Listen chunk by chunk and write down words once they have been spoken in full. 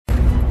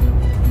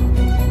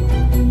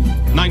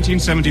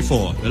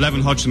1974,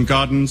 11 Hodgson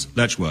Gardens,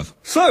 Letchworth.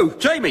 So,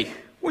 Jamie,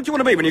 what do you want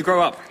to be when you grow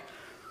up?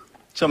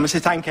 Some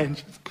Mr. Tank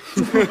Engine.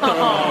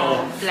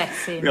 Oh,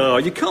 bless him. Oh,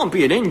 you can't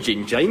be an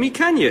engine, Jamie,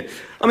 can you?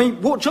 I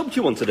mean, what job do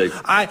you want to do?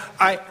 I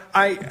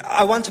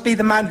want to be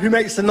the man who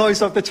makes the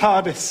noise of the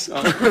TARDIS.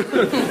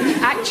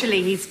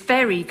 Actually, he's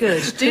very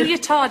good. Do your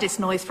TARDIS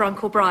noise for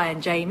Uncle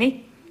Brian,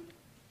 Jamie.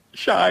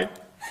 Shy.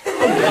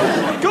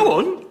 Go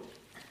on.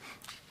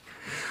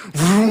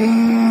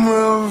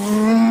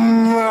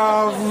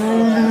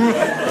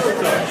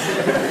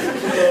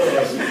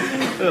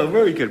 Oh,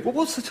 very good. Well,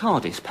 what's the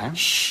TARDIS, Pam?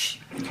 Shh.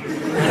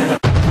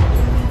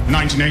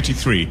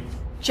 1983.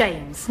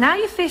 James, now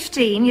you're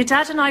 15, your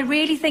dad and I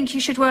really think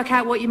you should work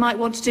out what you might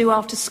want to do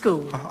after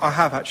school. I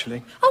have,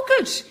 actually. Oh,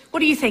 good.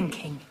 What are you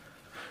thinking?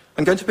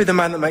 I'm going to be the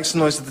man that makes the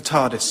noise of the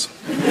TARDIS.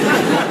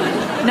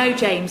 No,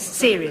 James,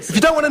 seriously. If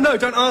you don't want to know,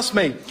 don't ask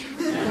me.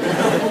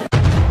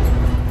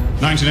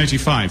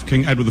 1985,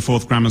 King Edward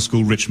IV Grammar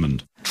School,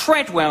 Richmond.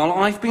 Treadwell,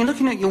 I've been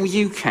looking at your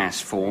UCAS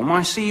form.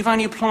 I see you've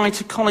only applied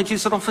to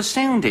colleges that offer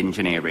sound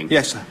engineering.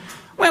 Yes, sir.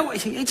 Well,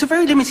 it's a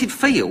very limited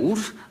field.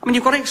 I mean,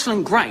 you've got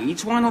excellent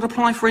grades. Why not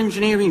apply for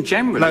engineering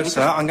generally? No,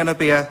 sir. I'm going to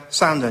be a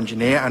sound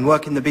engineer and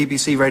work in the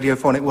BBC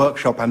Radiophonic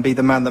Workshop and be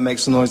the man that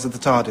makes the noise of the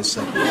TARDIS,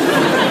 sir.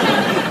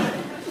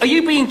 Are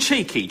you being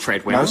cheeky,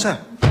 Treadwell? No, sir.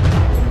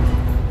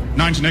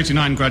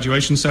 1989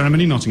 graduation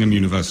ceremony, Nottingham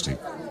University.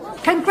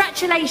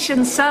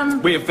 Congratulations,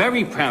 son. We're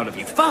very proud of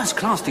you.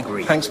 First-class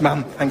degree. Thanks,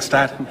 Mum. Thanks,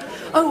 Dad.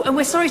 Oh, and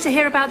we're sorry to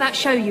hear about that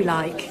show you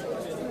like.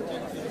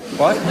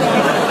 What?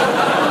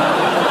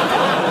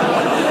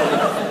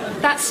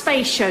 That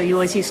space show you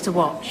always used to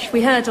watch.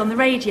 We heard on the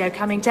radio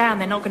coming down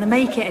they're not going to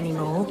make it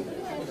anymore.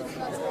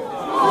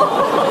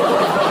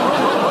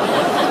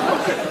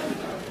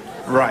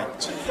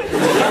 Right.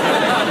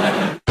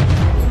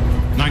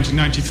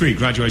 1993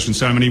 graduation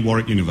ceremony,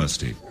 Warwick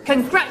University.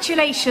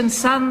 Congratulations,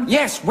 son.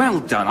 Yes,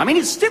 well done. I mean,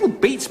 it still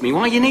beats me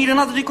why you need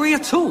another degree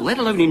at all, let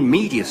alone in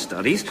media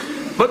studies.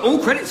 But all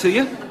credit to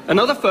you.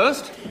 Another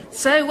first.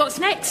 So, what's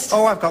next?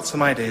 Oh, I've got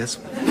some ideas.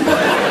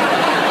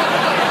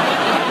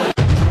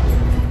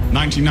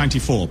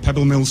 1994,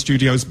 Pebble Mill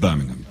Studios,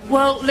 Birmingham.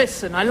 Well,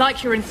 listen, I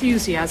like your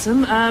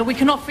enthusiasm. We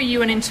can offer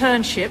you an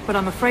internship, but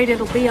I'm afraid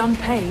it'll be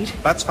unpaid.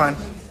 That's fine.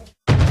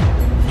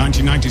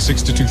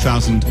 1996 to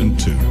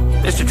 2002.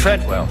 Mr.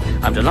 Treadwell,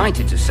 I'm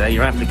delighted to say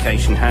your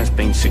application has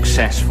been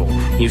successful.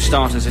 You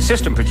start as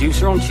assistant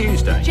producer on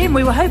Tuesday. Jim,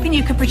 we were hoping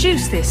you could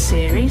produce this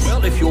series.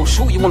 Well, if you're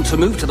sure you want to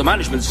move to the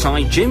management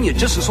side, Jim, you're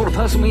just the sort of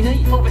person we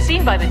need.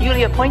 Overseen by the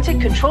newly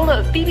appointed controller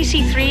of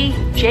BBC Three,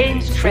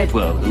 James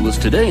Treadwell, who was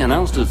today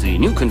announced as the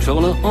new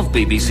controller of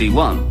BBC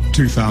One.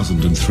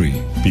 2003,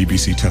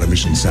 BBC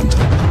Television Centre.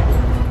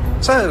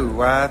 So,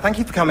 thank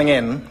you for coming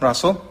in,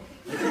 Russell.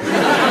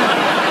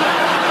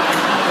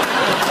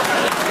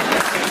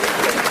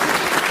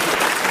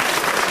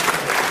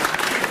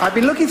 I've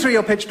been looking through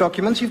your pitch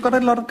documents. You've got a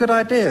lot of good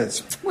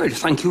ideas. Well,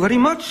 thank you very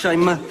much.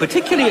 I'm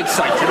particularly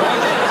excited.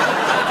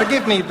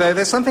 Forgive me, though.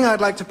 There's something I'd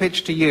like to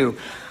pitch to you.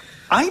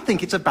 I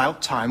think it's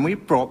about time we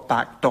brought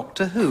back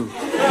Doctor Who.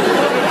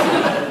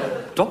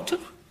 Doctor?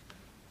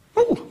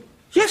 Oh,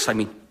 yes, I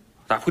mean,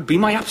 that would be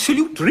my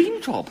absolute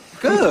dream job.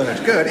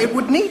 Good, good. It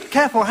would need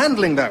careful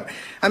handling, though.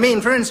 I mean,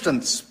 for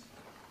instance,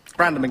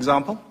 random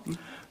example.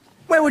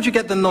 Where would you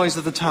get the noise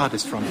of the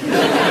TARDIS from?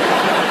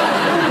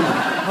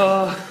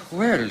 Well,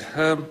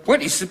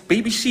 is the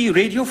BBC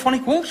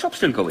Radiophonic Workshop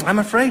still going? I'm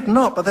afraid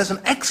not, but there's an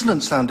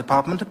excellent sound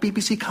department at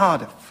BBC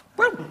Cardiff.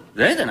 Well,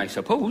 there then, I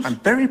suppose. I'm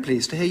very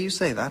pleased to hear you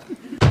say that.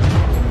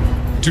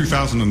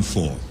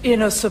 2004.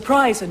 In a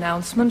surprise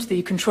announcement,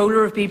 the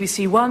controller of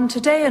BBC One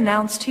today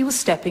announced he was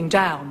stepping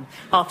down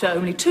after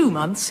only 2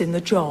 months in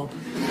the job.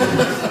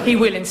 He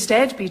will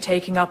instead be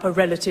taking up a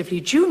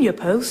relatively junior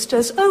post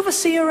as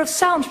overseer of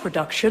sound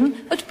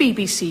production at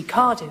BBC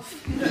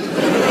Cardiff.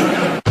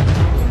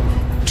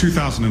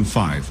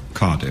 2005,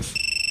 Cardiff.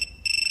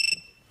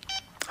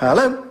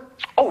 Hello?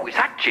 Oh, is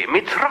that Jim?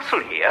 It's Russell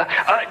here.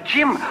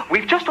 Jim,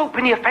 we've just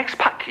opened the effects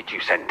package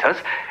you sent us.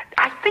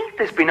 I think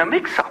there's been a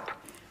mix-up.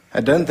 I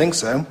don't think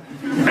so.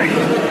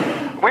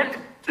 Well,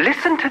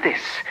 listen to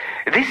this.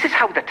 This is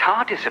how the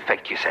TARDIS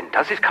effect you sent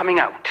us is coming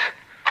out.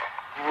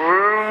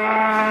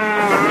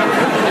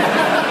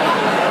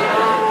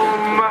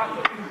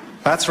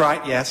 That's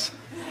right, yes.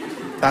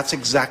 That's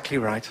exactly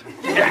right.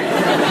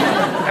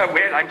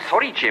 Well, I'm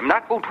sorry, Jim,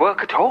 that won't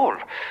work at all.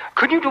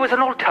 Could you do as an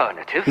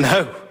alternative?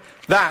 No,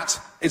 that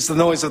is the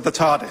noise of the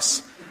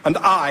TARDIS, and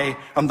I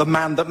am the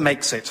man that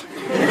makes it.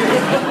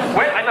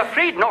 Well, I'm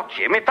afraid not,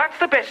 Jim. If that's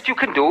the best you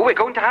can do, we're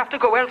going to have to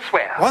go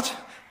elsewhere. What?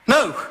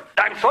 No!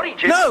 I'm sorry,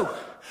 Jim. No!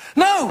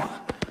 No!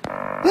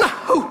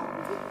 No!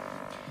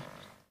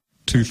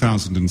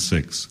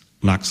 2006,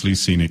 Laxley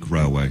Scenic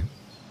Railway.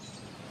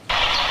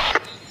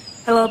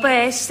 Hello,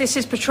 base. This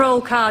is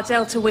Patrol Car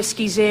Delta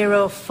Whiskey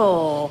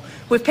 04.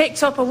 We've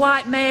picked up a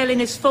white male in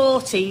his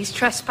 40s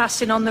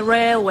trespassing on the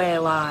railway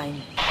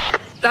line.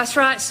 That's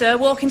right, sir.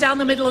 Walking down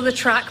the middle of the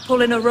track,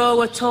 pulling a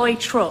row of toy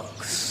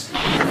trucks.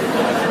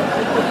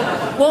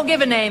 Won't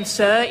give a name,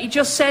 sir. He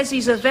just says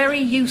he's a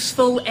very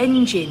useful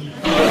engine.